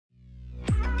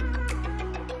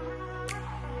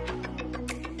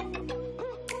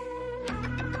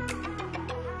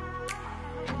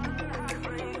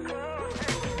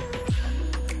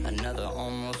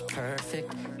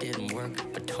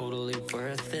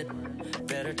it.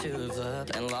 Better to have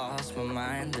loved and lost my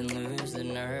mind than lose the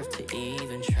nerve to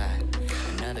even try.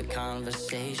 Another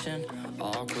conversation,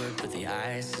 awkward but the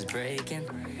ice is breaking.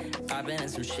 I've been in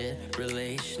some shit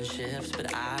relationships,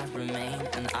 but I remain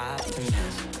an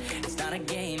optimist. It's not a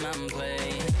game I'm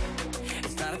playing,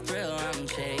 it's not a thrill I'm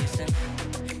chasing,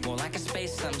 more like a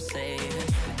space I'm saving.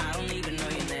 I don't even know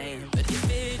your name, but if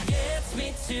it gets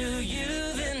me to you,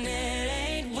 then it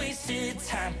ain't wasted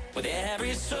time. With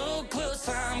every soul close,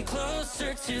 I'm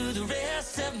closer to the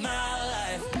rest of my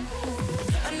life.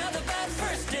 Another bad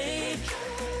first date,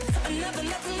 another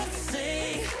nothing left to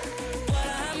say. What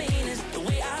I mean is the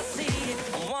way I see it,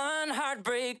 I'm one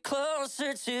heartbreak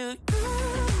closer to you.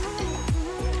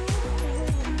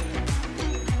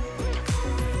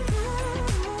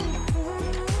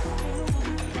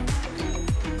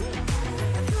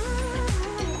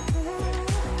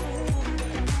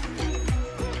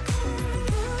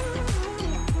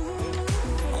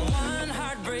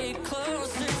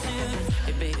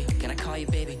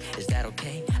 Baby, is that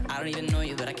okay? I don't even know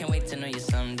you, but I can't wait to know you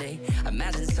someday.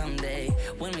 Imagine someday,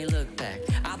 when we look back,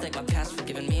 I'll thank my past for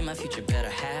giving me my future better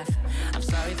half. I'm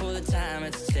sorry for the time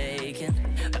it's taken,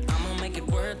 but I'm gonna make it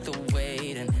worth the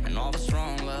wait. And all the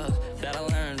strong love that I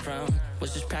learned from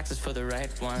was just practice for the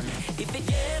right one. If it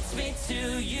gets me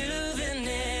to you, then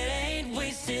it ain't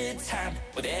wasted time.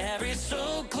 With every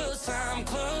soul close, I'm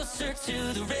closer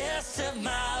to the rest of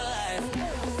my life.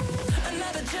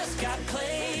 Another just got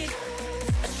played,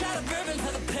 a shot of bourbon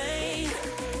for the pain.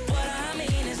 What I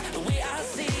mean is the way I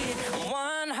see it, I'm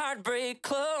one heartbreak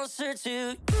closer to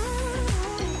you.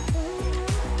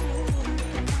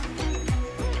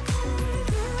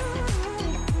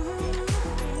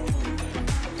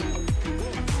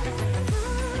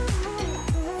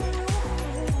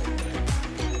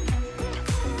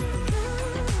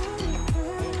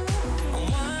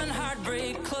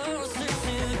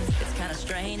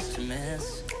 Strange to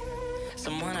miss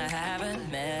someone I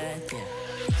haven't met yet,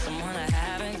 someone I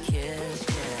haven't kissed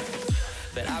yet.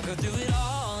 But I'll go through it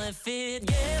all if it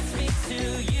gets me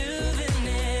to you, then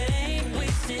it ain't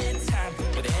wasted time.